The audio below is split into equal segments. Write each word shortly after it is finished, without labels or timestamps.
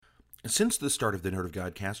Since the start of the Nerd of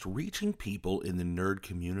Godcast, reaching people in the nerd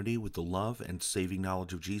community with the love and saving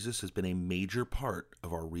knowledge of Jesus has been a major part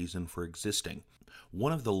of our reason for existing.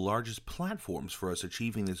 One of the largest platforms for us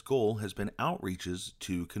achieving this goal has been outreaches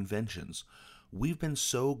to conventions. We've been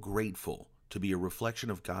so grateful to be a reflection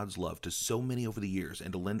of God's love to so many over the years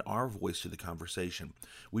and to lend our voice to the conversation.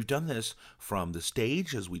 We've done this from the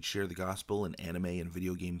stage as we share the gospel in anime and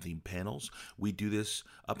video game themed panels. We do this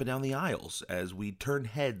up and down the aisles as we turn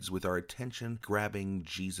heads with our attention-grabbing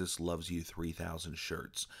Jesus Loves You 3000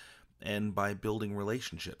 shirts. And by building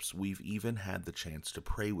relationships, we've even had the chance to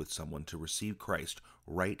pray with someone to receive Christ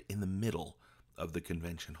right in the middle of the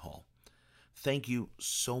convention hall. Thank you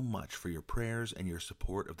so much for your prayers and your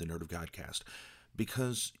support of the Nerd of Godcast,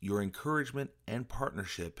 because your encouragement and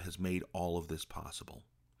partnership has made all of this possible.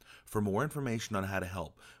 For more information on how to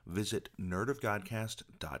help, visit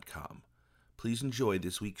nerdofgodcast.com. Please enjoy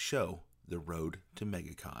this week's show, The Road to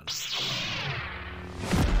MegaCon.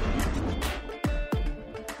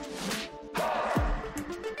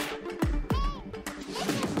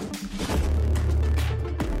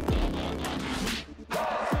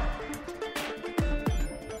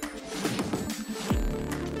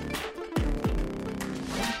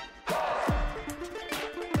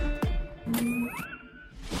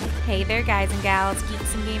 Hey there, guys and gals,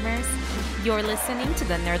 geeks and gamers. You're listening to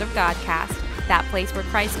the Nerd of Godcast, that place where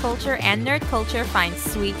Christ culture and nerd culture find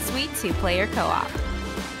sweet, sweet two-player co-op.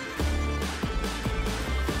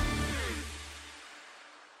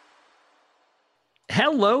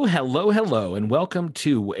 Hello, and welcome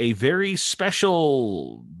to a very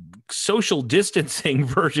special social distancing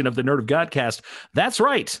version of the Nerd of Godcast. That's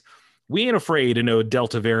right. We ain't afraid of no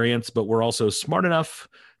Delta variants, but we're also smart enough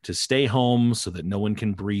to stay home so that no one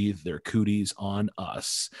can breathe their cooties on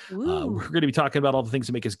us. We're going to be talking about all the things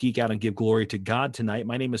that make us geek out and give glory to God tonight.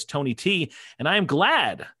 My name is Tony T, and I am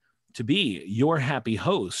glad to be your happy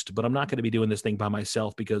host, but I'm not going to be doing this thing by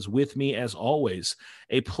myself, because with me, as always,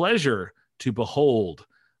 a pleasure to behold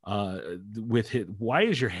why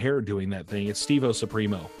is your hair doing that thing? It's Steve-O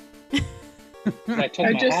Supremo. I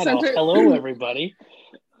took my hat off. Hello, everybody.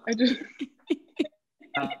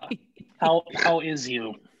 How is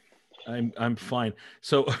you? I'm fine.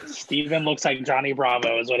 So Steven looks like Johnny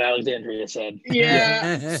Bravo, is what Alexandria said.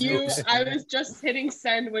 Yeah, I was just hitting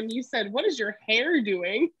send when you said, "What is your hair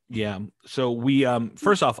doing?" Yeah. So we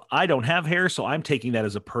first off, I don't have hair, so I'm taking that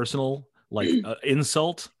as a personal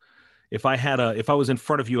insult. If I was in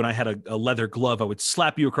front of you and I had a leather glove, I would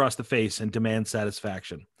slap you across the face and demand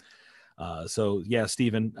satisfaction. So yeah,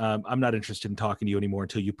 Steven, I'm not interested in talking to you anymore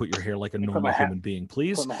until you put your hair like a normal human being,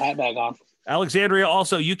 please. Put my hat back on. Alexandria,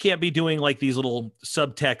 also, you can't be doing like these little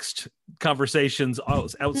subtext conversations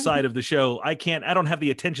outside of the show. I don't have the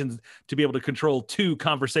attention to be able to control two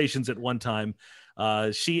conversations at one time.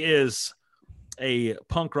 She is a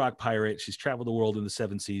punk rock pirate. She's traveled the world in the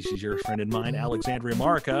 7 seas. She's your friend and mine, Alexandria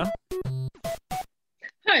Marica.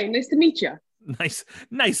 Hi, nice to meet you. Nice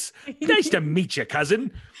to meet you,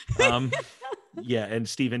 cousin. Yeah, and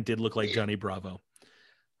Steven did look like Johnny Bravo.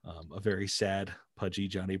 A very sad, pudgy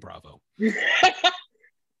Johnny Bravo.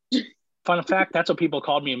 Fun fact, that's what people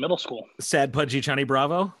called me in middle school. Sad, pudgy Johnny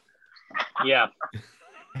Bravo? Yeah.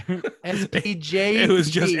 SPJB. It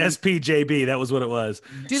was just SPJB. That was what it was.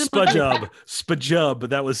 Spajub.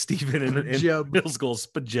 That was Steven in middle school.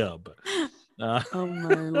 Spajub. Oh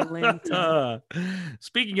my Lanta.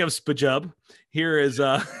 Speaking of Spajub, here is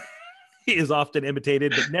he is often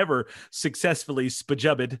imitated but never successfully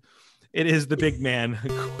spajubbed. It is the big man,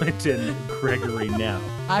 Quentin Gregory Now.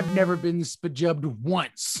 I've never been spajubbed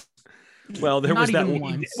once. Well, there was that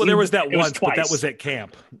once. Well, there was that once, but that was at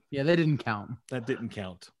camp. Yeah, that didn't count. That didn't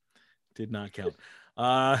count. Did not count.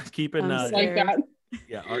 Keeping Like that.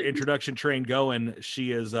 Yeah, our introduction train going.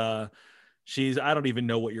 She is she's, I don't even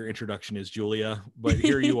know what your introduction is, Julia, but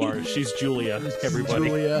here you are. She's Julia, everybody.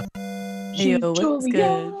 Julia. Hey, what's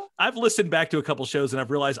good? I've listened back to a couple shows and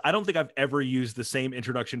I've realized I don't think I've ever used the same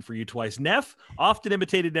introduction for you twice. Neff, often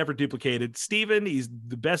imitated, never duplicated. Steven, he's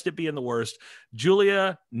the best at being the worst.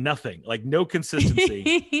 Julia, nothing. Like, no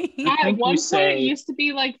consistency. At one point, it used to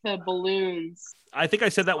be like the balloons. I think I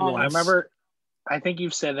said that once. I remember. I think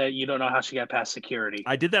you've said that you don't know how she got past security.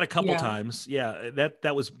 I did that a couple times. Yeah,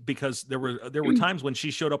 that was because there were times when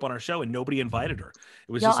she showed up on our show and nobody invited her.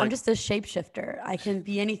 It was I'm just a shapeshifter. I can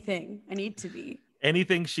be anything I need to be.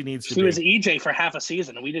 Anything she needs to be. She was EJ for half a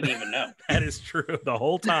season and we didn't even know. That is true. The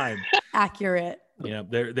whole time. Accurate. Yeah,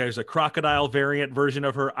 there's a crocodile variant version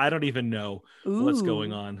of her. I don't even know what's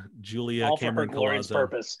going on. Julia All Cameron for her glorious Collazo.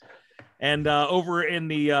 purpose. And over in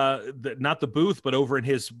the not the booth, but over in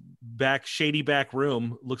his shady back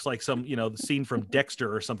room, looks like some, the scene from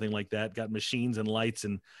Dexter or something like that. Got machines and lights,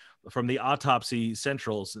 and from the Autopsy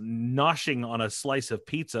Centrals, noshing on a slice of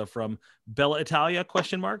pizza from Bella Italia, ?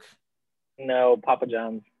 No, Papa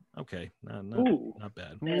John's. Okay, Ooh. not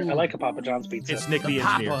bad. I like a Papa John's pizza. It's Nick the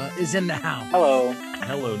engineer. Papa is in the house.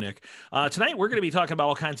 Hello, Nick. Tonight we're going to be talking about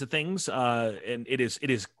all kinds of things, and it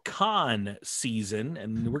is con season,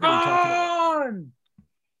 and we're going to be talking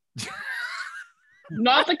about...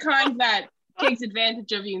 Not the kind that takes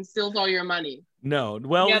advantage of you and steals all your money. No,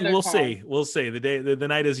 well, Yeah, they're we'll con. see. We'll see. The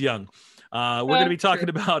night is young. We're going to be talking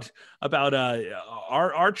about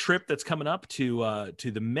our trip that's coming up to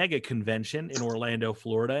the Mega Convention in Orlando,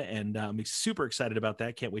 Florida, and I'm super excited about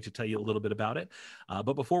that. Can't wait to tell you a little bit about it.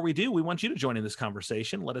 But before we do, we want you to join in this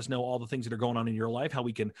conversation. Let us know all the things that are going on in your life, how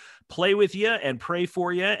we can play with you and pray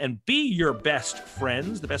for you and be your best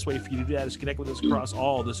friends. The best way for you to do that is connect with us across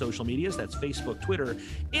all the social medias. That's Facebook, Twitter,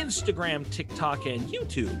 Instagram, TikTok, and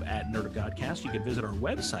YouTube at Nerd of Godcast. You can visit our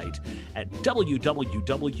website at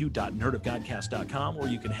www.nerdofgodcast.com, or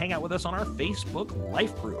you can hang out with us on our Facebook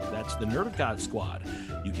Life group. That's the Nerd of God Squad.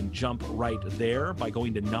 You can jump right there by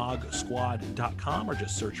going to nogsquad.com or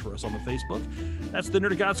just search for us on the Facebook. That's the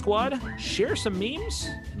Nerd of God Squad. Share some memes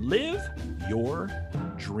and live your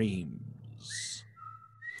dreams.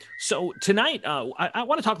 So tonight, I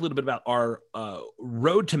want to talk a little bit about our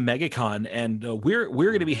road to MegaCon, and we're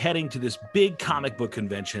going to be heading to this big comic book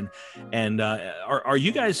convention. And are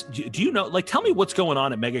you guys? Do you know? Like, tell me what's going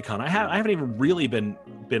on at MegaCon. I haven't even really been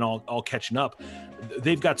all catching up.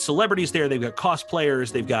 They've got celebrities there. They've got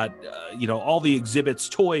cosplayers. They've got all the exhibits,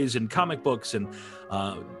 toys, and comic books, and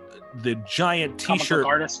the giant T-shirt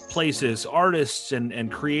places, artists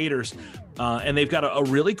and creators. And they've got a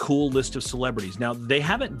really cool list of celebrities. Now, they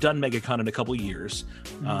haven't done MegaCon in a couple of years.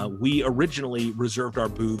 We originally reserved our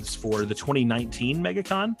booths for the 2019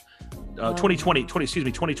 MegaCon, 2020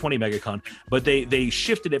 MegaCon, but they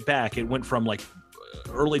shifted it back. It went from like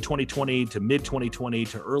early 2020 to mid 2020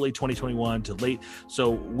 to early 2021 to late. So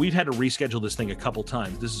we've had to reschedule this thing a couple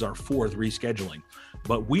times. This is our fourth rescheduling,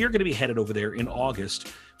 but we are going to be headed over there in August.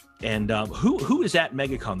 And who is at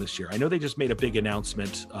MegaCon this year? I know they just made a big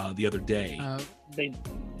announcement the other day. They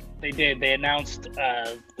did. They announced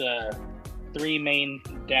the three main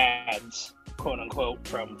dads, quote unquote,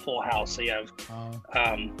 from Full House. So you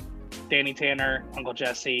have Danny Tanner, Uncle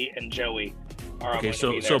Jesse, and Joey. Okay,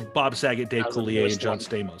 so Bob Saget, Dave Coulier, and John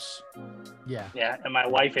Stamos. Yeah. Yeah, and my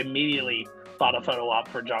wife immediately bought a photo op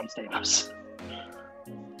for John Stamos.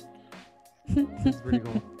 That's pretty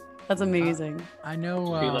cool. That's amazing. I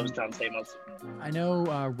know. He loves John Stamos. I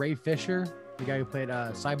know Ray Fisher, the guy who played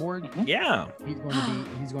Cyborg. Mm-hmm. Yeah. He's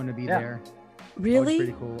going to be there. Really?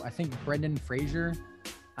 Pretty cool. I think Brendan Fraser.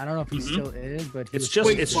 I don't know if he still is, but it's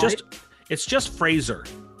just Fraser.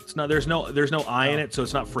 It's not. There's no I in it, so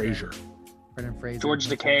it's not Fraser. Brendan Fraser. George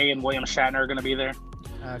Takei and William Shatner are going to be there.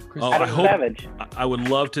 I would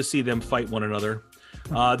love to see them fight one another.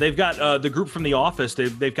 They've got the group from The Office.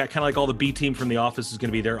 They've got kind of like all the B team from The Office is going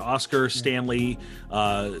to be there. Oscar, Stanley,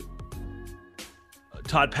 Todd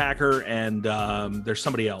Packer, and there's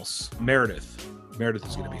somebody else. Meredith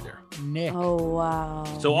is going to be there. Nick. Oh, wow.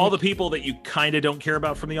 So all the people that you kind of don't care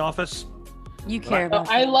about from The Office. You care about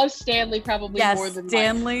I love Stanley probably more than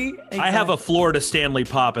Stanley. Exactly. I have a Florida Stanley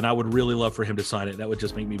pop, and I would really love for him to sign it. That would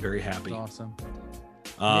just make me very happy. That's awesome.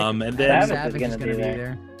 And then Savage is going to be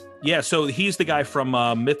there. Yeah, so he's the guy from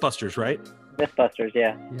Mythbusters, right? Mythbusters,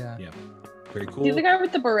 yeah. Yeah. Very cool. He's the guy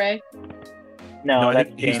with the beret. No, I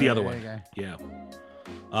think he's the other one. Yeah.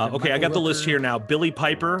 Okay, I got the list here now. Billy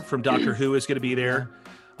Piper from Doctor Who is going to be there.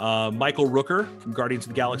 Michael Rooker from Guardians of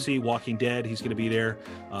the Galaxy, Walking Dead, he's going to be there.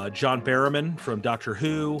 John Barrowman from Doctor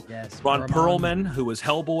Who. Yes, Ron Perlman, who was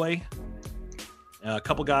Hellboy. A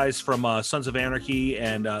couple guys from Sons of Anarchy,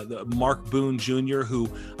 and Mark Boone Jr., who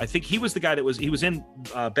I think he was the guy that was in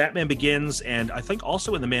Batman Begins, and I think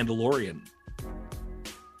also in The Mandalorian.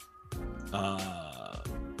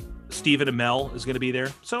 Stephen Amell is going to be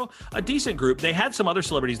there. So a decent group. They had some other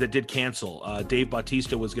celebrities that did cancel. Dave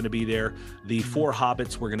Bautista was going to be there. The Four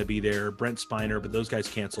Hobbits were going to be there. Brent Spiner, but those guys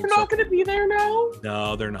canceled. They're not going to be there now?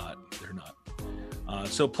 No, they're not. They're not.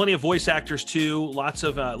 So plenty of voice actors too. Lots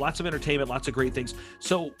of entertainment. Lots of great things.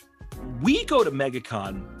 So we go to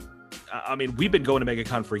MegaCon. I mean, we've been going to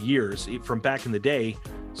MegaCon for years. From back in the day,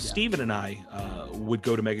 Steven and I would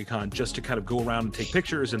go to MegaCon just to kind of go around and take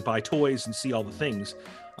pictures and buy toys and see all the things.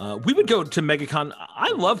 We would go to MegaCon.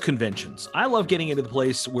 I love conventions. I love getting into the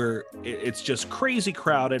place where it's just crazy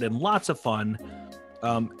crowded and lots of fun.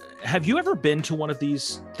 Have you ever been to one of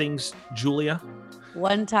these things, Julia?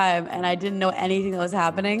 one time and I didn't know anything that was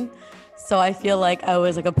happening. So I feel like I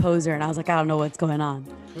was like a poser and I was like, I don't know what's going on.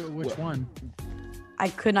 Which one? I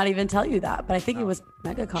could not even tell you that, but I think it was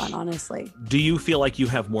MegaCon, honestly. Do you feel like you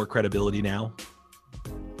have more credibility now?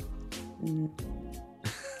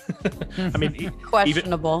 I mean,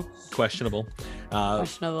 Questionable. Questionable.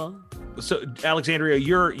 Questionable. So, Alexandria,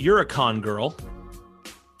 you're a con girl.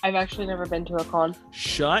 I've actually never been to a con.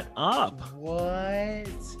 Shut up. What?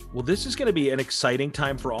 Well, this is going to be an exciting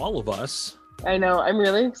time for all of us. I know. I'm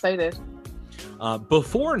really excited.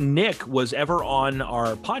 Before Nick was ever on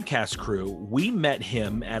our podcast crew, we met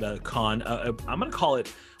him at a con. I'm going to call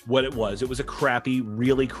it what it was. It was a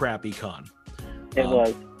really crappy con. It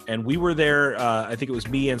was. And we were there, I think it was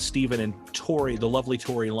me and Steven and Tori, the lovely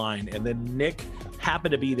Tori Line. And then Nick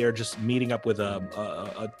happened to be there just meeting up with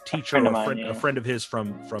a teacher, a friend of his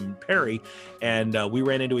from Perry. And we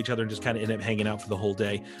ran into each other and just kind of ended up hanging out for the whole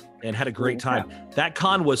day and had a great time. Yeah. That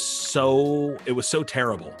con was so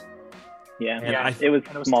terrible. Yeah, and it was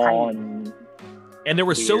small and there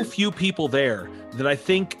were weird. So few people there that I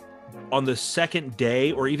think on the second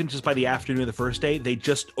day, or even just by the afternoon of the first day, they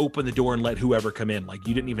just opened the door and let whoever come in. Like,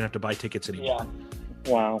 you didn't even have to buy tickets anymore.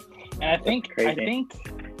 Yeah. Wow. And I think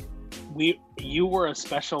you were a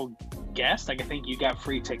special guest. Like, I think you got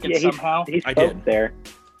free tickets somehow. I did there.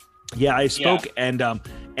 Yeah, I spoke, and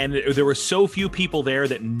there were so few people there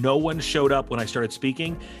that no one showed up when I started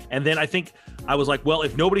speaking. And then I think I was like, well,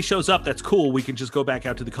 if nobody shows up, that's cool. We can just go back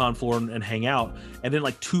out to the con floor and hang out. And then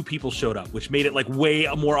like 2 people showed up, which made it like way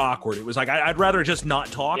more awkward. It was like, I'd rather just not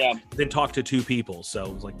talk than talk to 2 people. So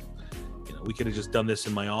it was like, we could have just done this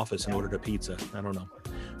in my office and ordered a pizza. I don't know.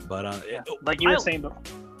 But like you were saying before.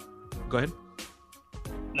 Go ahead.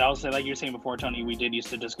 No, I was saying, like you were saying before, Tony, we did used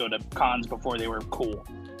to just go to cons before they were cool.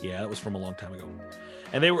 Yeah, that was from a long time ago.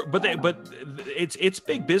 And they were, but it's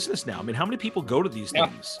big business now. I mean, how many people go to these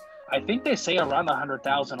things? I think they say around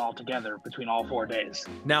 100,000 altogether between all 4 days.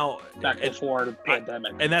 Now, back before the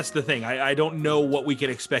pandemic. And that's the thing. I don't know what we can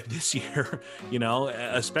expect this year,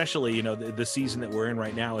 especially, the season that we're in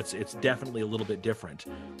right now. It's definitely a little bit different.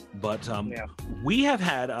 But we have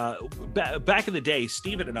had, back in the day,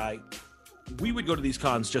 Steven and I, we would go to these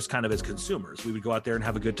cons just kind of as consumers. We would go out there and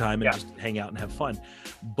have a good time and just hang out and have fun.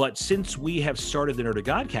 But since we have started the Nerd of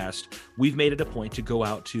Godcast, we've made it a point to go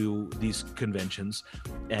out to these conventions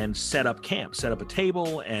and set up camp, set up a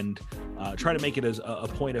table, and try to make it as a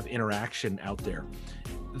point of interaction out there.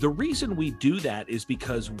 The reason we do that is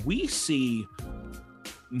because we see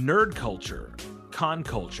nerd culture, con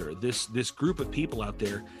culture, this group of people out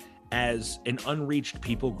there as an unreached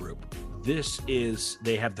people group.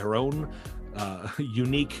 They have their own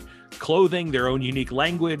unique clothing, their own unique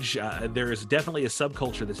language. There is definitely a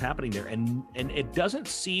subculture that's happening there. And it doesn't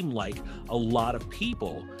seem like a lot of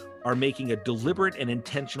people are making a deliberate and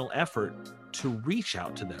intentional effort to reach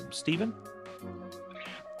out to them. Steven?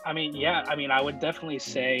 I mean, I would definitely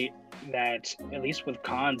say that, at least with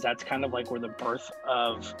cons, that's kind of like where the birth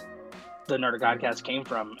of the Nerd of Godcast came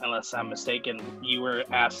from, unless I'm mistaken. You were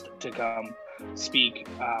asked to come speak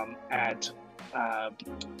at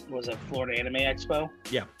was it Florida Anime Expo?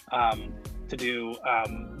 Yeah. To do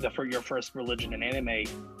for your first religion and anime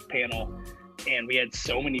panel, and we had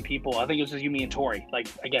so many people. I think it was just you, me, and Tori. Like,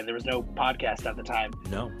 again, there was no podcast at the time.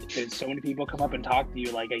 No. There's so many people come up and talk to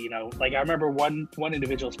you. Like, like I remember one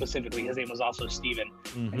individual specifically. His name was also Steven.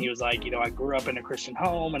 And he was like, I grew up in a Christian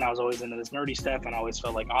home, and I was always into this nerdy stuff, and I always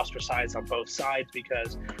felt like ostracized on both sides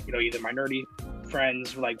because either my nerdy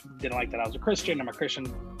friends didn't like that I was a Christian, and my Christian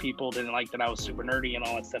people didn't like that I was super nerdy and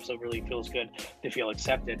all that stuff. So it really feels good to feel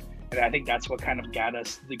accepted. And I think that's what kind of got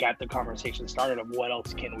the conversation started of what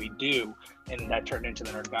else can we do, and that turned into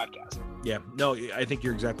the Nerd Godcast. Yeah, no, I think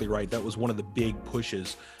you're exactly right. That was one of the big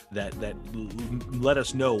pushes that let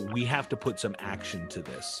us know we have to put some action to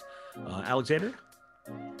this. Alexander?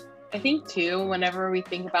 I think too, whenever we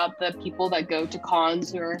think about the people that go to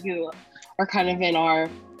cons who are kind of in our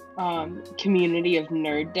community of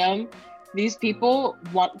nerddom, these people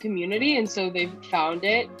want community, and so they've found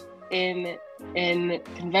it in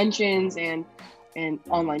conventions and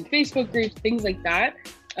online Facebook groups, things like that.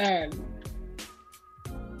 And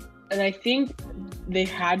I think they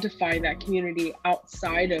had to find that community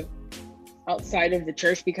outside of the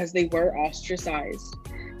church because they were ostracized.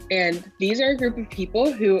 And these are a group of people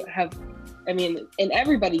who have, and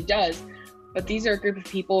everybody does, but these are a group of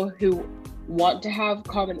people who want to have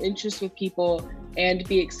common interests with people and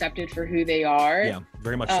be accepted for who they are. Yeah,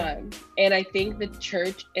 very much so. And I think the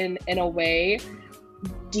church, in a way,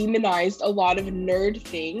 demonized a lot of nerd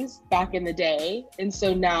things back in the day. And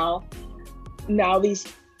so now these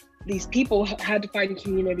people had to find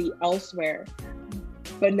community elsewhere.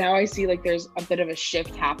 but now I see like there's a bit of a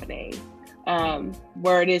shift happening,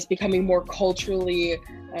 where it is becoming more culturally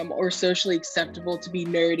or socially acceptable to be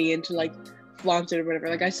nerdy and to like flaunt it or whatever.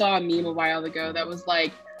 Like I saw a meme a while ago that was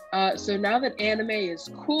like, so now that anime is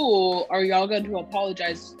cool, are y'all going to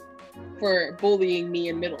apologize for bullying me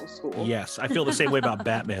in middle school? Yes, I feel the same way about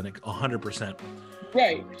Batman, like 100%.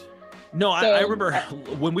 Right. No, So, I remember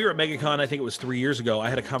when we were at MegaCon, I think it was 3 years ago, I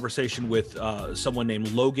had a conversation with someone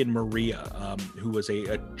named Logan Maria, who was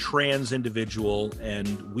a trans individual,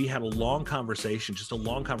 and we had a long conversation, just a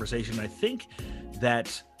long conversation. I think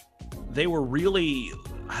that they were really,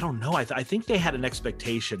 I don't know, I think they had an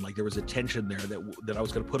expectation, like there was a tension there that I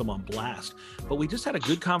was going to put them on blast. But we just had a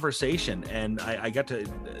good conversation, and I got to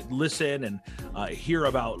listen and hear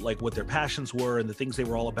about like what their passions were and the things they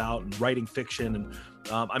were all about, and writing fiction. And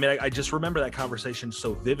I mean, I just remember that conversation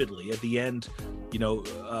so vividly. At the end, you know,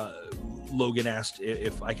 Logan asked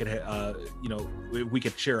if I could, you know, if we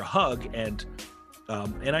could share a hug, and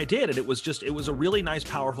I did, and it was a really nice,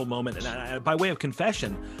 powerful moment. And I, by way of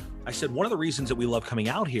confession, I said one of the reasons that we love coming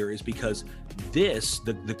out here is because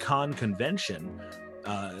the con convention,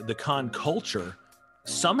 the con culture,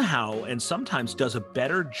 somehow and sometimes does a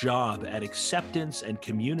better job at acceptance and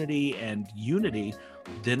community and unity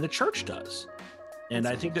than the church does. And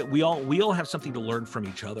I think that we all have something to learn from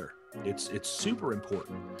each other. It's super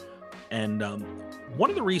important. And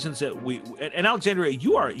one of the reasons that and Alexandria,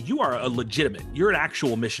 you are a legitimate, you're an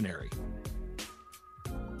actual missionary.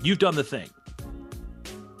 You've done the thing.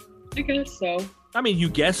 I guess so. I mean, you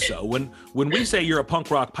guess so. When we say you're a punk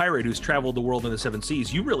rock pirate who's traveled the world in the 7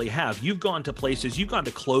 seas, you really have. You've gone to places, you've gone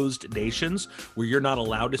to closed nations where you're not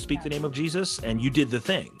allowed to speak the name of Jesus, and you did the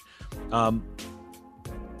thing.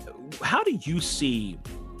 How do you see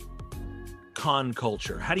con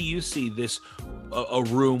culture? How do you see this a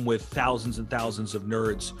room with thousands and thousands of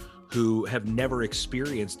nerds who have never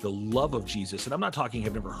experienced the love of Jesus? And I'm not talking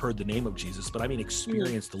have never heard the name of Jesus, but I mean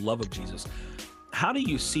experienced the love of Jesus. How do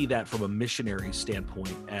you see that from a missionary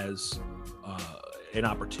standpoint as an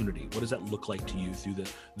opportunity? What does that look like to you through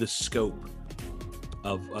the scope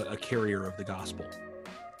of a carrier of the gospel?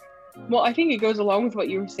 Well, I think it goes along with what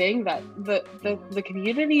you were saying, that the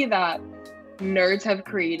community that nerds have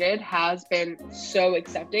created has been so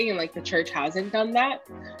accepting, and like the church hasn't done that.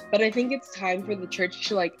 But I think it's time for the church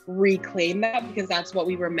to like reclaim that, because that's what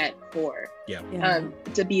we were meant for. Yeah.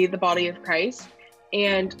 To be the body of Christ.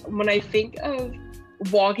 And when I think of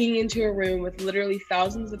walking into a room with literally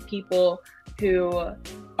thousands of people who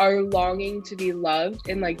are longing to be loved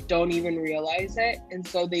and like don't even realize it, and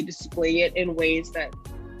so they display it in ways that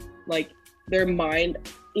like their mind,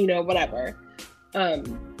 you know, whatever.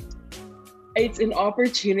 It's an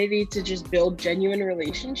opportunity to just build genuine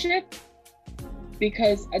relationship,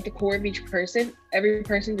 because at the core of each person, every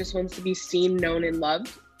person just wants to be seen, known, and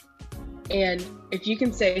loved. And if you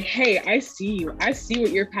can say, hey, I see you, I see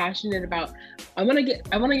what you're passionate about, I want to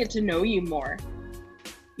get to know you more,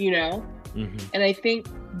 you know? Mm-hmm. And I think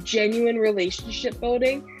genuine relationship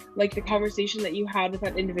building, like the conversation that you had with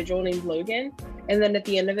that individual named Logan, and then at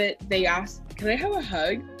the end of it, they asked, can I have a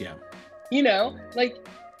hug? Yeah. You know, like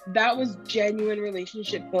that was genuine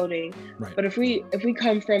relationship building. Right. But if we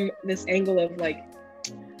come from this angle of like,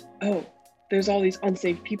 oh, there's all these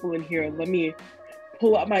unsaved people in here, let me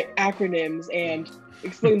pull out my acronyms and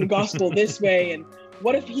explain the gospel this way, and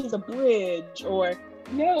what if he's a bridge? Or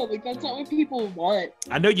no, like that's not what people want.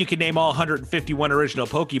 I know you can name all 151 original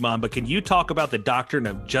Pokemon, but can you talk about the doctrine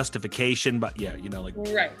of justification? But yeah, you know, like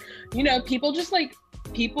right, you know, people just like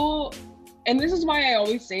people, and this is why I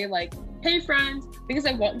always say like, hey friends, because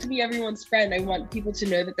I want to be everyone's friend. I want people to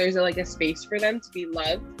know that there's a space for them to be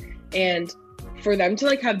loved, and for them to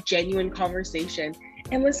like have genuine conversation.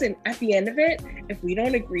 And listen, at the end of it, if we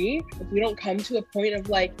don't agree, if we don't come to a point of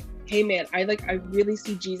like, hey man, I really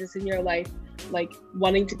see Jesus in your life, like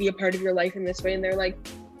wanting to be a part of your life in this way, and they're like,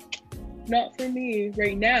 not for me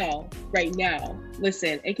right now.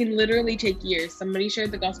 Listen, it can literally take years. Somebody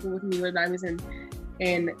shared the gospel with me when I was in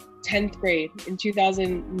 10th grade in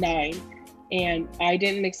 2009, and I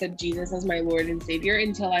didn't accept Jesus as my Lord and Savior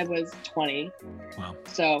until I was 20. Wow.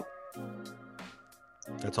 So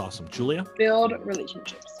that's awesome. Julia? Build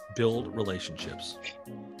relationships.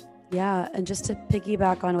 Yeah, and just to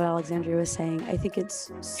piggyback on what Alexandria was saying, I think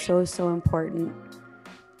it's so important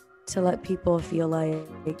to let people feel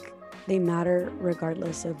like they matter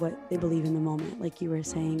regardless of what they believe in the moment. Like you were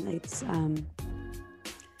saying, it's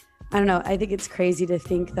I don't know, I think it's crazy to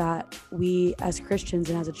think that we as Christians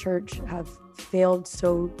and as a church have failed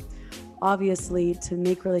so obviously to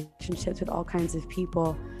make relationships with all kinds of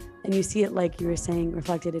people. And you see it, like you were saying,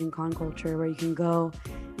 reflected in con culture, where you can go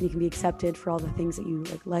and you can be accepted for all the things that you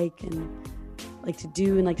like and like to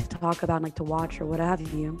do and like to talk about and like to watch or what have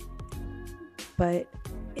you. But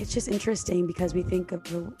it's just interesting because we think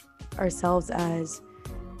of ourselves as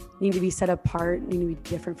needing to be set apart, needing to be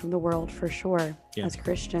different from the world for sure, as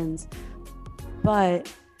Christians.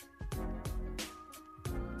 But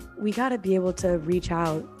we got to be able to reach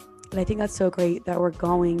out. And I think that's so great that we're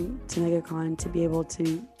going to MegaCon to be able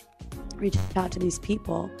to reach out to these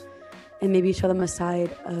people and maybe show them a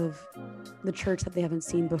side of the church that they haven't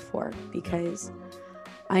seen before. Because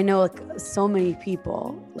I know like so many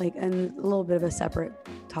people, like, and a little bit of a separate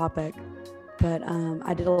topic, but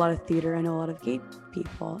I did a lot of theater. I know a lot of gay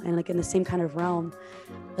people, and like in the same kind of realm,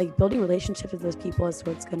 like building relationships with those people is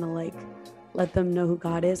what's gonna like let them know who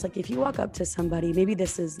God is. Like if you walk up to somebody, maybe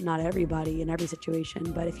this is not everybody in every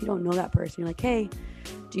situation, but if you don't know that person, you're like, hey,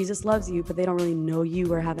 Jesus loves you, but they don't really know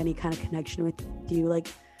you or have any kind of connection with you, like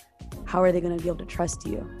how are they going to be able to trust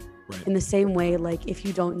you? Right. In the same way, like if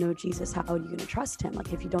you don't know Jesus, how are you going to trust him?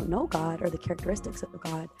 Like if you don't know God or the characteristics of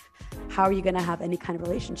God, how are you going to have any kind of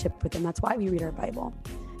relationship with him? That's why we read our Bible.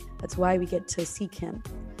 That's why we get to seek him.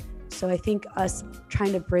 So I think us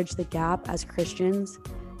trying to bridge the gap as Christians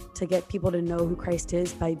to get people to know who Christ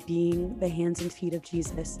is by being the hands and feet of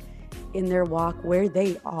Jesus in their walk where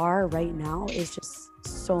they are right now is just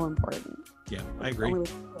so important. Yeah, I agree.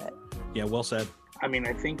 Yeah, well said. I mean,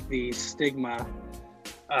 I think the stigma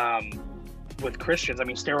with Christians, I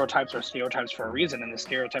mean, stereotypes are stereotypes for a reason, and the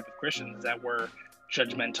stereotype of Christians is that we're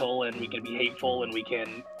judgmental and we can be hateful and we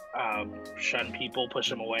can shun people, push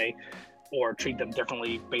them away, or treat them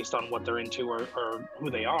differently based on what they're into or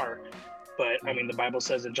who they are. But I mean, the Bible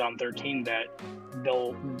says in John 13 that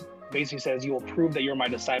they'll basically says you will prove that you're my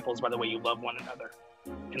disciples by the way you love one another.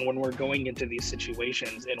 And when we're going into these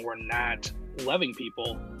situations and we're not loving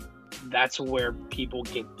people, that's where people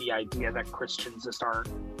get the idea that Christians just aren't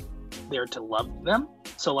there to love them.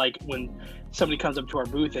 So like when somebody comes up to our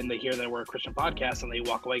booth and they hear that we're a Christian podcast and they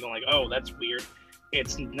walk away going like, oh, that's weird.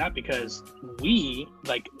 It's not because we,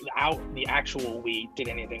 like the actual we, did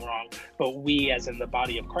anything wrong, but we as in the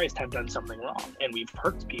body of Christ have done something wrong, and we've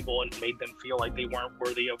hurt people and made them feel like they weren't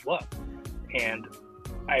worthy of love. And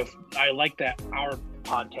I like that our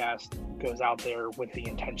podcast goes out there with the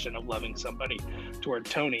intention of loving somebody. Toward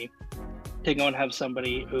Tony, to go and have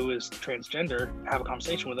somebody who is transgender, have a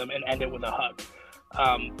conversation with them and end it with a hug.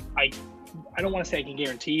 I don't want to say I can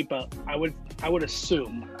guarantee, but I would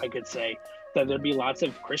assume I could say that there'd be lots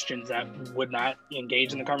of Christians that would not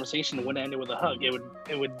engage in the conversation and wouldn't end it with a hug.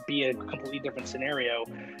 It would be a completely different scenario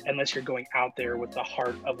unless you're going out there with the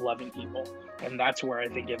heart of loving people. And that's where I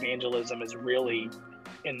think evangelism is really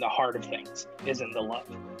in the heart of things, is in the love.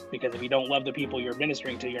 Because if you don't love the people you're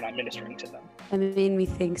ministering to, you're not ministering to them. It made me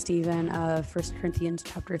think, Stephen, of 1 Corinthians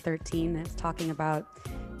chapter 13. It's talking about,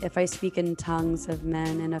 if I speak in tongues of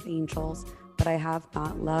men and of angels, but I have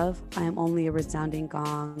not love, I am only a resounding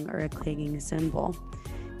gong or a clanging cymbal.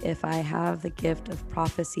 If I have the gift of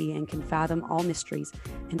prophecy and can fathom all mysteries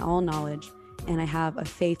and all knowledge, and I have a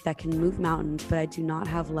faith that can move mountains, but I do not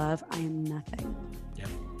have love, I am nothing. Yeah.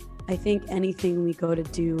 I think anything we go to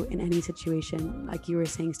do in any situation, like you were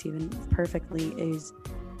saying, Stephen, perfectly, is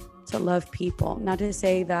to love people. Not to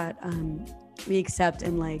say that we accept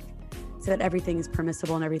and like say that everything is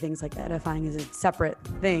permissible and everything's like edifying is a separate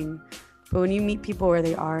thing. But when you meet people where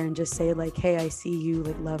they are and just say like, hey, I see you,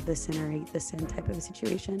 like love the sin or hate the sin type of a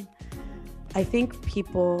situation, I think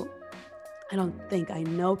people, I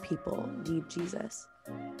know people need Jesus.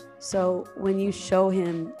 So when you show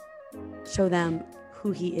them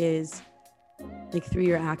who he is, like through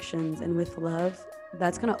your actions and with love,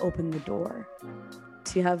 that's going to open the door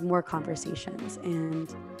to have more conversations.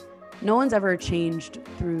 And no one's ever changed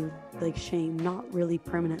through like shame, not really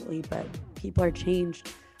permanently, but people are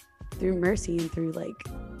changed through mercy and through like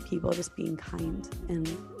people just being kind and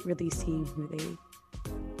really seeing who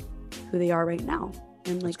they are right now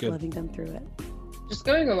and like loving them through it. Just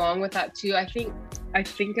going along with that too, I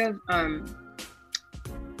think of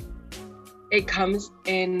it comes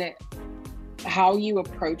in how you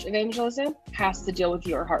approach evangelism has to deal with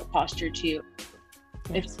your heart posture too.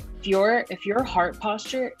 Yes. If your heart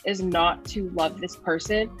posture is not to love this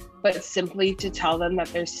person, but simply to tell them that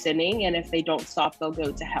they're sinning and if they don't stop, they'll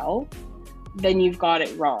go to hell, then you've got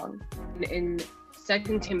it wrong. In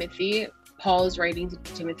 2 Timothy, Paul is writing to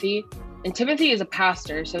Timothy, and Timothy is a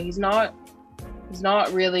pastor, so he's not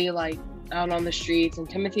really like out on the streets, and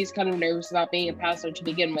Timothy's kind of nervous about being a pastor to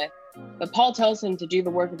begin with. But Paul tells him to do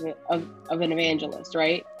the work of an evangelist,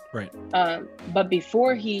 right? Right. But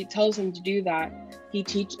before he tells him to do that,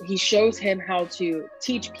 he shows him how to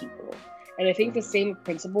teach people. And I think the same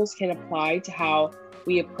principles can apply to how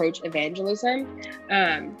we approach evangelism.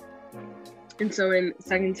 And so in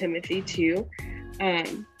 2 Timothy 2,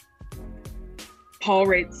 Paul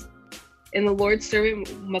writes, "And the Lord's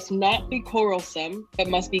servant must not be quarrelsome, but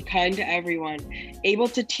must be kind to everyone, able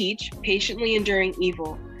to teach, patiently enduring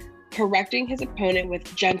evil, correcting his opponent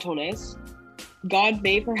with gentleness. God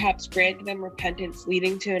may perhaps grant them repentance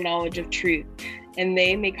leading to a knowledge of truth, and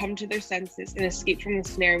they may come to their senses and escape from the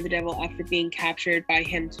snare of the devil after being captured by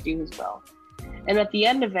him to do his will." And at the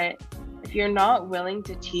end of it, if you're not willing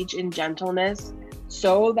to teach in gentleness,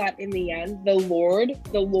 so that in the end, the Lord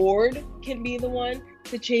can be the one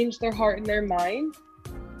to change their heart and their mind,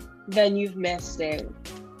 then you've missed it,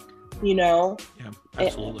 you know? Yeah,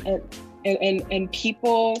 absolutely. And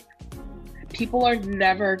people are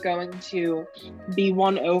never going to be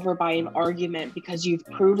won over by an argument because you've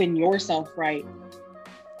proven yourself right.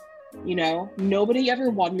 You know, nobody ever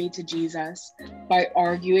won me to Jesus by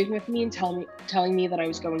arguing with me and telling me that I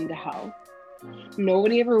was going to hell.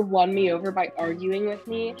 Nobody ever won me over by arguing with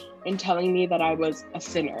me and telling me that I was a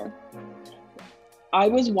sinner. I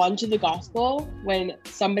was won to the gospel when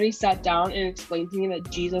somebody sat down and explained to me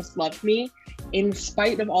that Jesus loved me in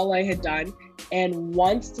spite of all I had done and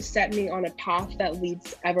wants to set me on a path that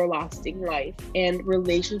leads to everlasting life, and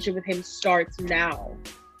relationship with him starts now.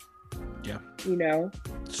 Yeah. You know?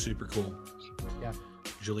 Super cool. Yeah.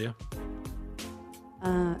 Julia?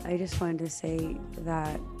 I just wanted to say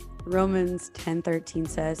that Romans 10:13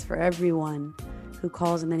 says, "For everyone who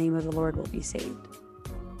calls in the name of the Lord will be saved."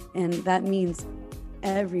 And that means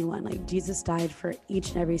everyone. Like, Jesus died for each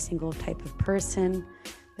and every single type of person.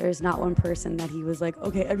 There's not one person that he was like,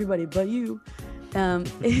 okay, everybody but you.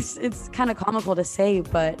 It's kind of comical to say,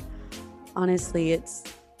 but honestly, it's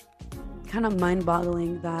kind of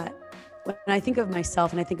mind-boggling that when I think of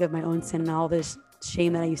myself and I think of my own sin and all this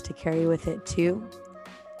shame that I used to carry with it too,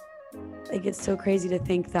 like, it's so crazy to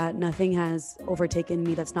think that nothing has overtaken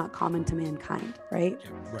me that's not common to mankind, right? Yeah,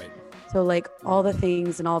 right. So, like, all the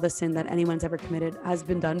things and all the sin that anyone's ever committed has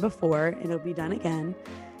been done before, and it'll be done again.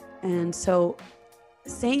 And so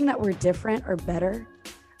saying that we're different or better,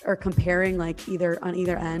 or comparing like either on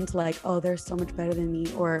either end, like, oh, they're so much better than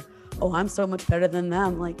me, or, oh, I'm so much better than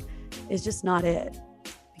them, like, it's just not it.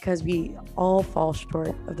 Because we all fall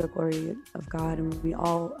short of the glory of God, and we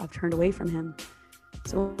all have turned away from him.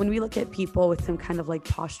 So when we look at people with some kind of like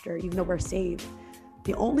posture, even though we're saved,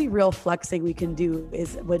 the only real flexing we can do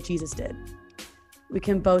is what Jesus did. We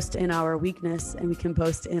can boast in our weakness, and we can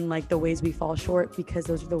boast in like the ways we fall short, because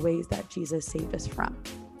those are the ways that Jesus saved us from.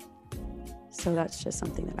 So that's just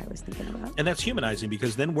something that I was thinking about. And that's humanizing,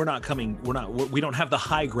 because then we don't have the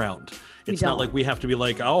high ground. It's not like we have to be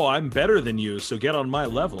like, oh, I'm better than you, so get on my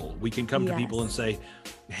level. We can come to people and say,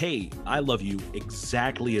 hey, I love you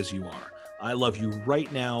exactly as you are. I love you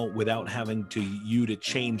right now without having you to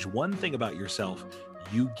change one thing about yourself.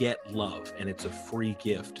 You get love, and it's a free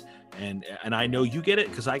gift. And I know you get it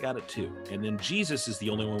because I got it too. And then Jesus is the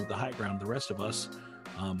only one with the high ground. The rest of us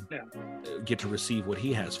get to receive what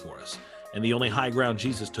he has for us. And the only high ground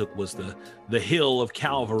Jesus took was the hill of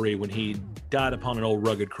Calvary, when he died upon an old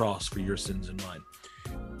rugged cross for your sins and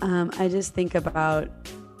mine. I just think about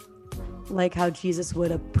like how Jesus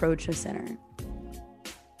would approach a sinner,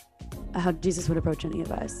 how Jesus would approach any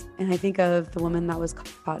of us. And I think of the woman that was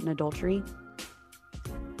caught in adultery.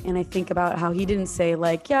 And I think about how he didn't say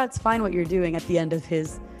like, yeah, it's fine what you're doing at the end of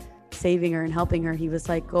his saving her and helping her. He was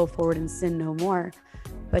like, go forward and sin no more.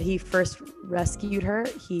 But he first rescued her.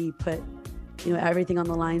 He put, everything on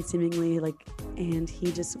the line seemingly, like, and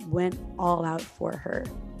he just went all out for her,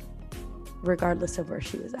 regardless of where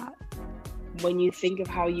she was at. When you think of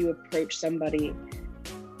how you approach somebody,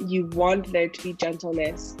 you want there to be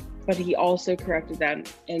gentleness, but he also corrected them.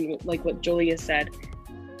 And like what Julia said,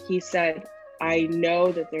 he said, I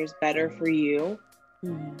know that there's better for you.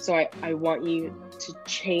 So I want you to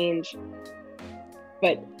change.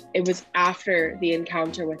 But it was after the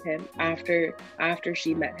encounter with him, after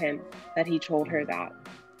she met him, that he told her that.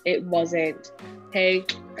 It wasn't, hey,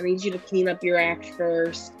 I need you to clean up your act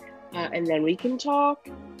first, and then we can talk.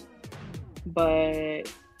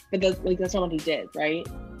 But that's not what he did, right?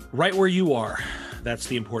 Right where you are. That's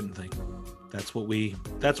the important thing. That's what we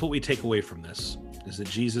take away from this, is that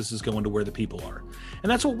Jesus is going to where the people are.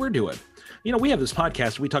 And that's what we're doing. We have this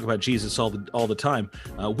podcast. We talk about Jesus all the time.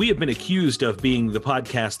 We have been accused of being the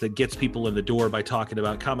podcast that gets people in the door by talking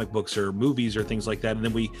about comic books or movies or things like that. And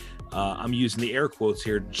then we, I'm using the air quotes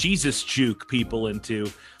here, Jesus juke people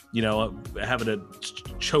into, having to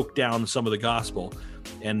choke down some of the gospel.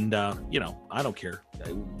 And, I don't care.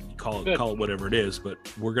 Call Good. it whatever it is, but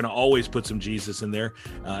we're going to always put some Jesus in there.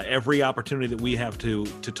 Every opportunity that we have to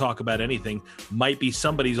talk about anything might be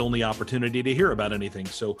somebody's only opportunity to hear about anything.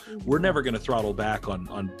 So we're never going to throttle back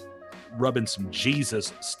on rubbing some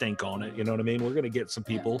Jesus stink on it. You know what I mean? We're going to get some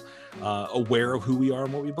people aware of who we are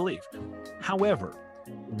and what we believe. However,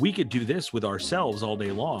 we could do this with ourselves all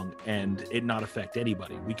day long and it not affect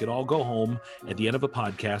anybody. We could all go home at the end of a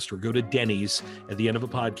podcast or go to Denny's at the end of a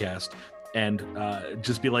podcast and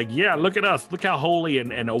just be like, yeah, look at us. Look how holy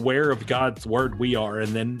and aware of God's word we are.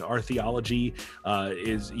 And then our theology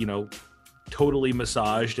is, totally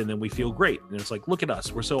massaged, and then we feel great. And it's like, look at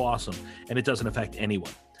us. We're so awesome. And it doesn't affect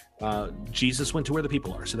anyone. Jesus went to where the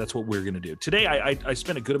people are. So that's what we're going to do. Today, I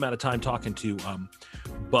spent a good amount of time talking to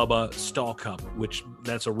Bubba Stallcup, which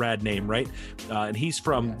that's a rad name, right? And he's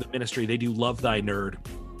from the ministry. They do Love Thy Nerd.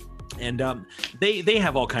 And they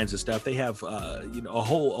have all kinds of stuff. They have a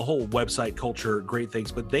whole website culture, great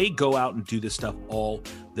things, but they go out and do this stuff all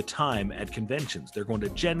the time at conventions. They're going to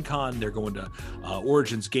Gen Con, they're going to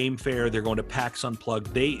Origins Game Fair, they're going to PAX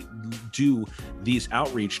Unplugged. They do these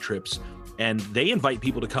outreach trips and they invite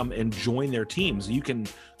people to come and join their teams. You can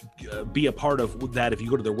be a part of that if you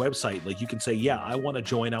go to their website. Like you can say, yeah, I want to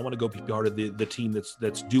join. I want to go be part of the team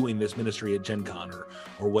that's doing this ministry at Gen Con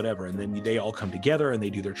or whatever. And then they all come together and they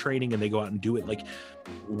do their training and they go out and do it. Like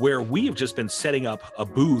where we have just been setting up a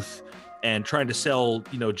booth and trying to sell,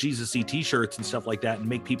 Jesus-y t-shirts and stuff like that and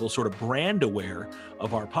make people sort of brand aware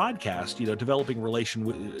of our podcast, developing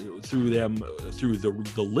relation through them, through the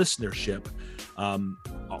listenership.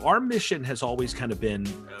 Our mission has always kind of been,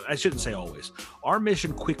 I shouldn't say always, our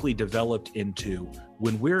mission quickly developed into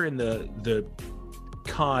when we're in the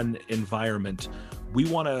con environment, we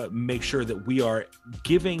want to make sure that we are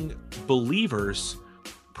giving believers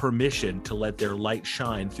permission to let their light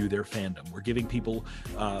shine through their fandom. We're giving people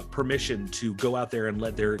permission to go out there and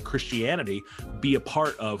let their Christianity be a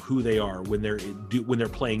part of who they are when they're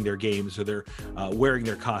playing their games or they're wearing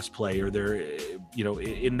their cosplay or they're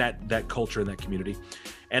in that culture in that community.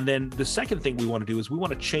 And then the second thing we want to do is we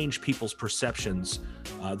want to change people's perceptions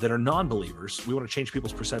that are non-believers. We want to change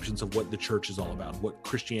people's perceptions of what the church is all about, what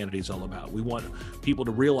Christianity is all about. We want people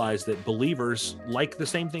to realize that believers like the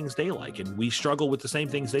same things they like, and we struggle with the same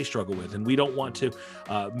things they struggle with. And we don't want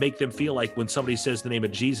to make them feel like when somebody says the name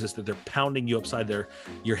of Jesus that they're pounding you upside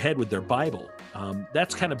your head with their Bible.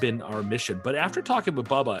 That's kind of been our mission. But after talking with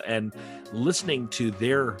Bubba and listening to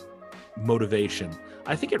their motivation,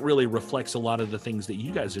 I think it really reflects a lot of the things that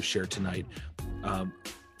you guys have shared tonight.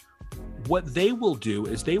 What they will do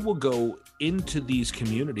is they will go into these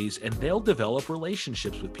communities and they'll develop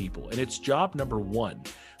relationships with people. And it's job number one.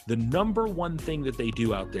 The number one thing that they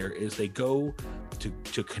do out there is they go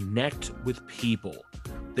to connect with people.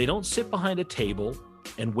 They don't sit behind a table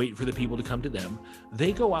and wait for the people to come to them.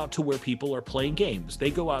 They go out to where people are playing games.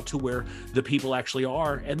 They go out to where the people actually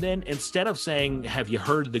are. And then instead of saying, have you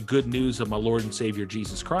heard the good news of my Lord and Savior,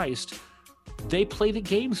 Jesus Christ? They play the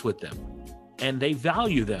games with them and they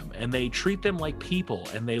value them and they treat them like people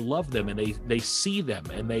and they love them and they see them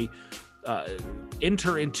and they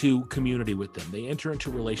enter into community with them. They enter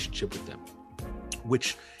into relationship with them,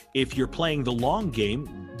 which if you're playing the long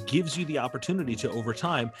game, gives you the opportunity to, over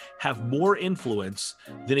time, have more influence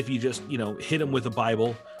than if you just, hit them with a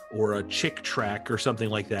Bible or a chick track or something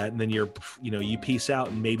like that. And then you peace out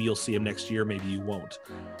and maybe you'll see them next year, maybe you won't.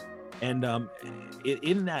 And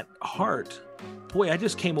in that heart, boy, I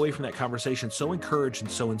just came away from that conversation so encouraged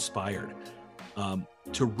and so inspired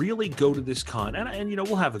to really go to this con. And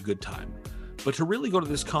we'll have a good time, but to really go to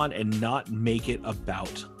this con and not make it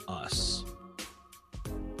about us.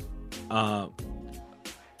 I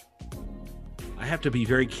have to be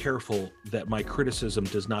very careful that my criticism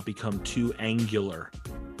does not become too angular.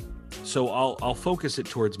 So I'll focus it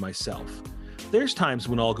towards myself. There's times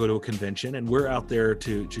when I'll go to a convention and we're out there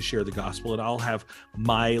to share the gospel and I'll have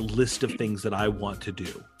my list of things that I want to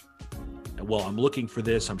do. Well, I'm looking for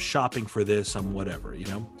this, I'm shopping for this, I'm whatever,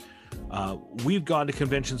 We've gone to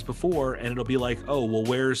conventions before and it'll be like, oh, well,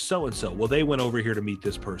 where's so-and-so? Well, they went over here to meet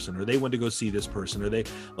this person, or they went to go see this person, or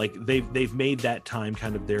they've made that time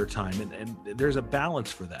kind of their time. And there's a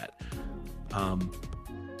balance for that.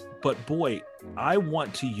 But boy, I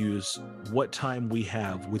want to use what time we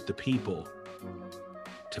have with the people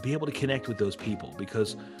to be able to connect with those people,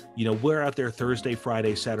 because, we're out there Thursday,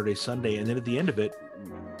 Friday, Saturday, Sunday. And then at the end of it,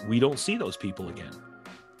 we don't see those people again.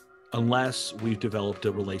 Unless we've developed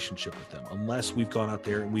a relationship with them, unless we've gone out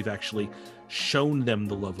there and we've actually shown them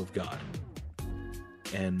the love of God.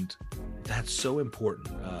 And that's so important.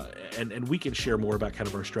 And we can share more about kind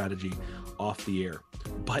of our strategy off the air.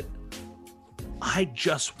 But I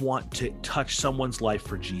just want to touch someone's life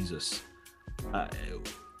for Jesus.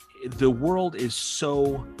 The world is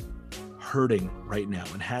so hurting right now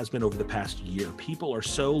and has been over the past year. People are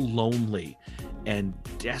so lonely and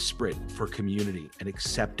desperate for community and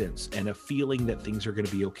acceptance and a feeling that things are going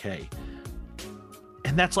to be okay.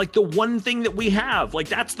 And that's like the one thing that we have. Like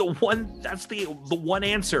that's the one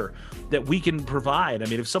answer that we can provide. I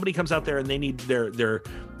mean, if somebody comes out there and they need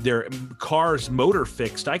their car's motor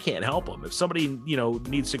fixed, I can't help them. If somebody,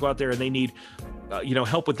 needs to go out there and they need,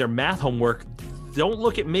 help with their math homework, don't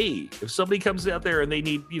look at me. If somebody comes out there and they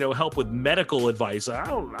need, help with medical advice,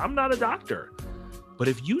 I'm not a doctor. But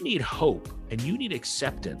if you need hope and you need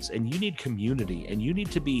acceptance and you need community and you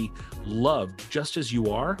need to be loved just as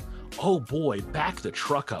you are, oh boy, back the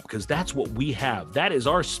truck up, because that's what we have. That is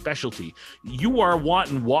our specialty. You are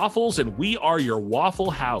wanting waffles and we are your Waffle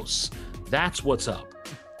House. That's what's up.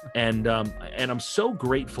 And I'm so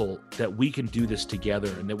grateful that we can do this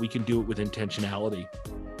together and that we can do it with intentionality.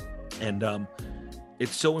 And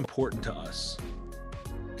it's so important to us.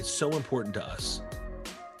 It's so important to us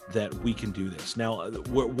that we can do this. Now,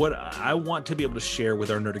 what I want to be able to share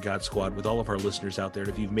with our Nerd of God squad, with all of our listeners out there,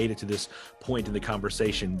 and if you've made it to this point in the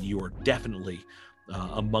conversation, you are definitely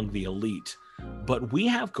among the elite. But we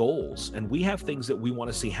have goals and we have things that we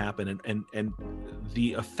want to see happen, and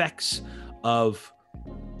the effects of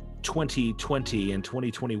 2020 and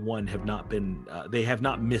 2021 have not been, they have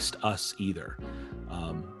not missed us either.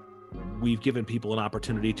 We've given people an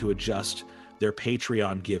opportunity to adjust their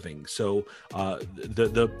Patreon giving. So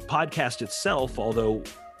the podcast itself, although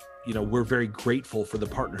we're very grateful for the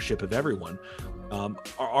partnership of everyone,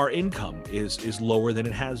 our income is lower than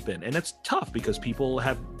it has been, and it's tough because people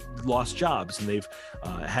have lost jobs and they've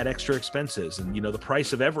had extra expenses, and the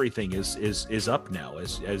price of everything is up now,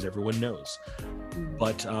 as everyone knows.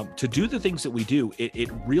 But to do the things that we do,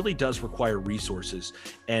 it really does require resources,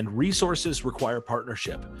 and resources require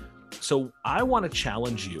partnership. So I want to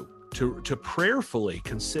challenge you to prayerfully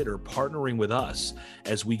consider partnering with us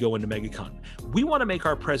as we go into MegaCon. We want to make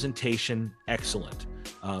our presentation excellent.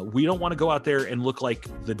 We don't want to go out there and look like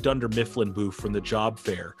the Dunder Mifflin booth from the job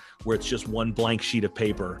fair, where it's just one blank sheet of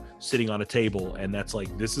paper sitting on a table, and that's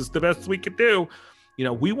like, this is the best we could do.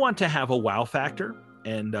 We want to have a wow factor.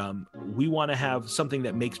 And we want to have something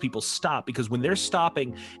that makes people stop, because when they're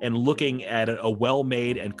stopping and looking at a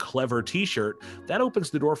well-made and clever t-shirt, that opens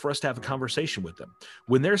the door for us to have a conversation with them.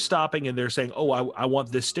 When they're stopping and they're saying, oh, I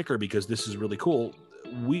want this sticker because this is really cool,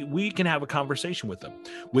 we can have a conversation with them.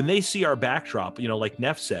 When they see our backdrop, like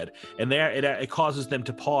Neff said, and it causes them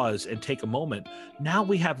to pause and take a moment, now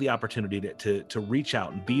we have the opportunity to reach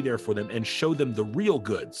out and be there for them and show them the real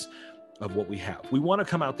goods of what we have. We want to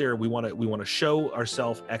come out there. We want to show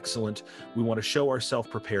ourselves excellent. We want to show ourselves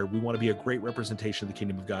prepared. We want to be a great representation of the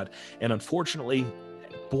kingdom of God. And unfortunately,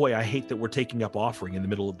 boy, I hate that we're taking up offering in the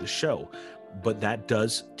middle of the show, but that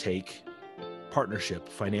does take partnership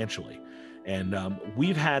financially. And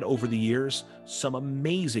we've had over the years some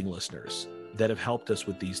amazing listeners that have helped us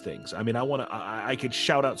with these things. I mean, I could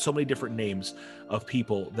shout out so many different names of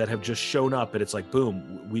people that have just shown up, and it's like,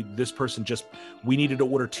 boom, we needed to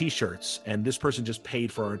order t-shirts, and this person just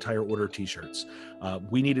paid for our entire order of t-shirts.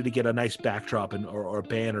 We needed to get a nice backdrop or a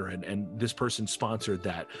banner, and this person sponsored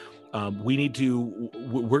that. We're going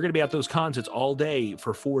to be at those cons. It's all day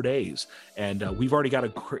for 4 days. And we've already got a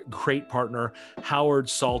great partner, Howard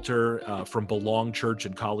Salter from Belong Church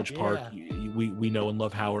in College Park. We know and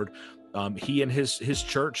love Howard. He and his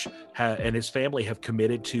church and his family have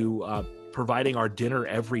committed to providing our dinner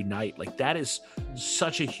every night. Like, that is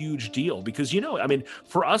such a huge deal, because,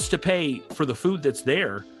 for us to pay for the food that's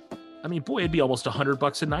there, boy, it'd be almost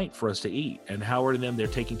 $100 a night for us to eat. And Howard and them, they're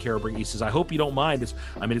taking care of. He says, I hope you don't mind. It's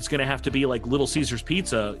going to have to be like Little Caesar's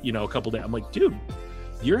Pizza, a couple days. I'm like, dude,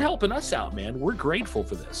 you're helping us out, man. We're grateful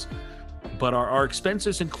for this. But our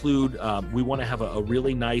expenses include, we want to have a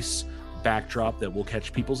really nice backdrop that will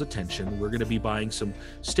catch people's attention. We're going to be buying some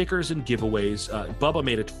stickers and giveaways. Bubba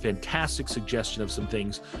made a fantastic suggestion of some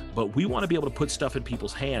things, but we want to be able to put stuff in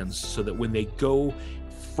people's hands so that when they go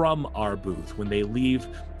from our booth, when they leave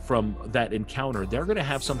from that encounter, they're going to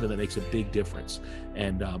have something that makes a big difference.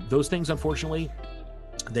 And those things, unfortunately,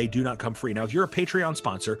 they do not come free. Now, if you're a Patreon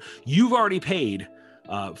sponsor, you've already paid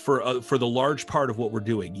for the large part of what we're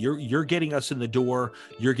doing. You're getting us in the door,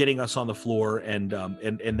 you're getting us on the floor, and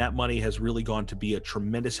that money has really gone to be a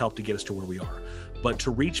tremendous help to get us to where we are. But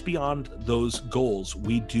to reach beyond those goals,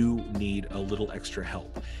 we do need a little extra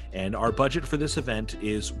help. And our budget for this event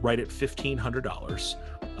is right at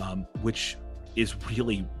 $1,500, which is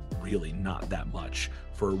really, really not that much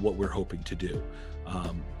for what we're hoping to do.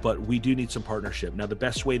 But we do need some partnership. Now, the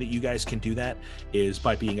best way that you guys can do that is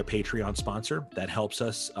by being a Patreon sponsor. That helps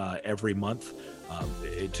us every month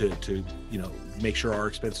to make sure our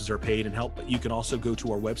expenses are paid and help. But you can also go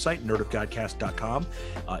to our website, nerdofgodcast.com.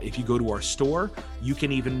 If you go to our store, you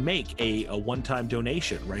can even make a one-time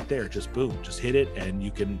donation right there. Just boom, just hit it, and you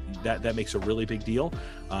can. That makes a really big deal.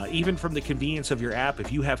 Even from the convenience of your app,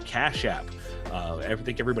 if you have Cash App, I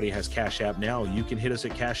think everybody has Cash App now. You can hit us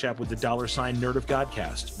at Cash App with the $sign Nerd of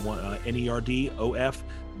Godcast,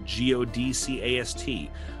 NERDOFGODCAST.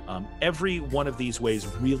 Every one of these ways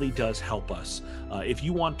really does help us. If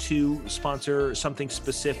you want to sponsor something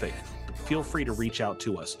specific, feel free to reach out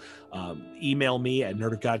to us. Email me at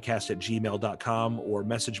nerdofgodcast@gmail.com or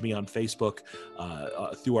message me on Facebook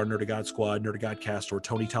through our Nerd of God Squad, Nerd of Godcast, or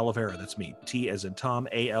Tony Talavera. That's me. T as in Tom,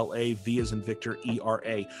 ALA, V as in Victor,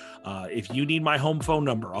 ERA. If you need my home phone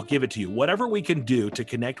number, I'll give it to you. Whatever we can do to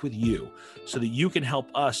connect with you so that you can help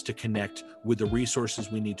us to connect with the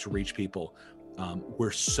resources we need to reach people.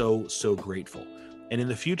 We're so grateful. And in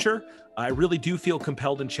the future, I really do feel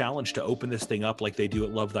compelled and challenged to open this thing up like they do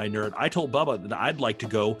at Love Thy Nerd. I told Bubba that I'd like to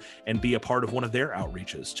go and be a part of one of their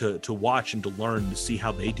outreaches to watch and to learn, to see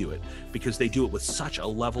how they do it, because they do it with such a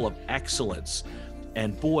level of excellence.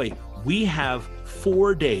 And boy, we have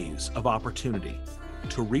 4 days of opportunity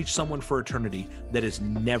to reach someone for eternity that is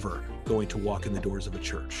never going to walk in the doors of a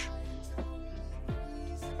church.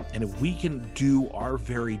 And if we can do our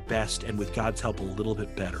very best, and with God's help a little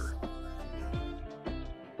bit better,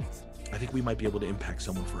 I think we might be able to impact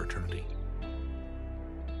someone for eternity.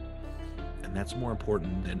 And that's more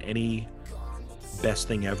important than any best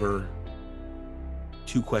thing ever,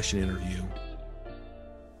 2-question interview,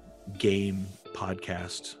 game,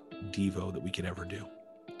 podcast, Devo that we could ever do.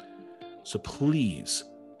 So please,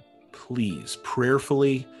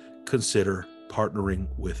 prayerfully consider partnering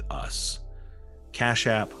with us. Cash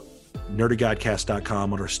App,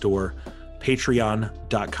 nerdofgodcast.com on our store,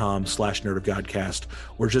 patreon.com/nerdofgodcast,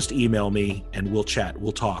 or just email me and we'll chat.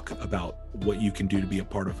 We'll talk about what you can do to be a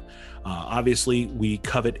part of. Obviously, we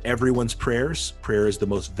covet everyone's prayers. Prayer is the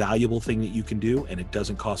most valuable thing that you can do, and it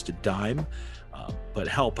doesn't cost a dime. But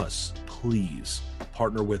help us, please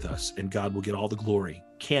partner with us, and God will get all the glory.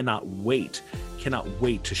 Cannot wait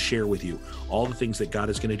to share with you all the things that God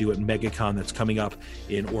is going to do at MegaCon that's coming up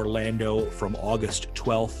in Orlando from August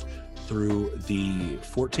 12th through the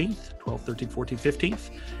 14th, 12th, 13th, 14th, 15th.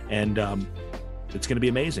 And it's going to be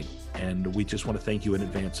amazing. And we just want to thank you in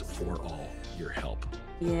advance for all your help.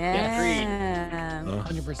 Yeah.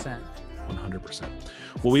 100%. 100%.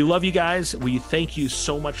 Well, we love you guys. We thank you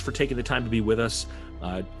so much for taking the time to be with us.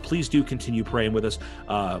 Please do continue praying with us.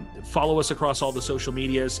 Follow us across all the social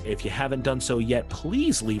medias. If you haven't done so yet,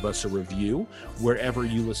 please leave us a review wherever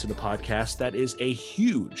you listen to podcasts. That is a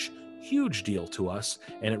huge deal to us,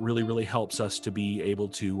 and it really helps us to be able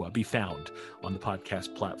to be found on the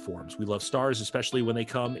podcast platforms. We love stars, especially when they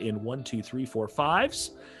come in 1, 2, 3, 4,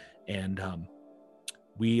 5s, and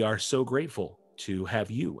we are so grateful to have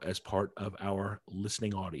you as part of our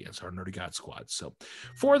listening audience, our Nerd of God Squad. So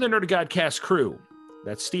for the Nerd of Godcast crew,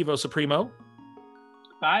 that's Steve O Supremo.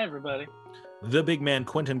 Bye, everybody. The big man,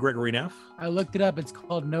 Quentin Gregory Neff. I looked it up. It's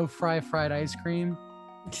called No Fry Fried Ice Cream.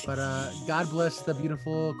 But God bless the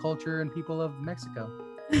beautiful culture and people of Mexico.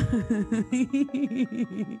 It's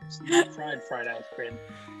not fried ice cream.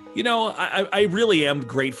 You know, I really am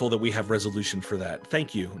grateful that we have resolution for that.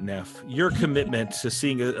 Thank you, Neff. Your commitment to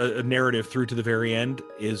seeing a narrative through to the very end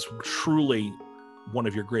is truly one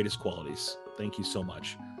of your greatest qualities. Thank you so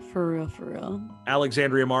much. For real.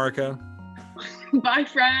 Alexandria Marica. Bye,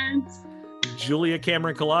 friends. Julia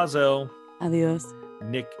Cameron Colazzo. Adios.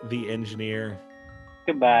 Nick the engineer.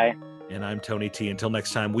 Goodbye. And I'm Tony T. Until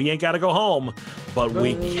next time, we ain't got to go home, but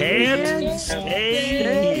we can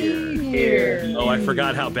stay here. Oh, I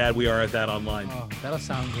forgot how bad we are at that online. Oh, that'll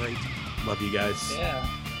sound great. Love you guys. Yeah.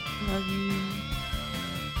 Love you.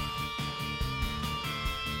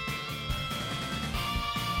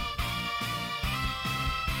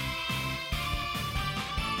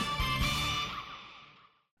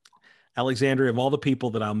 Alexandria, of all the people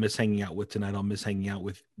that I'll miss hanging out with tonight, I'll miss hanging out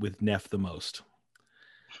with Neff the most.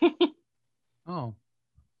 Oh.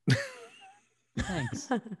 Thanks.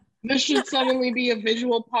 This should suddenly be a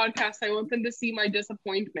visual podcast. I want them to see my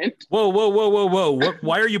disappointment. Whoa.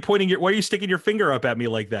 Why are you why are you sticking your finger up at me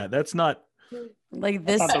like that? That's not Like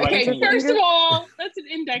this. That's not the right Okay, finger. first of all, that's an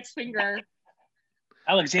index finger.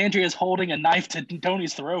 Alexandria is holding a knife to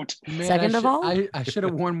Tony's throat. Man, Second of all? I should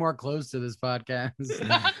have worn more clothes to this podcast.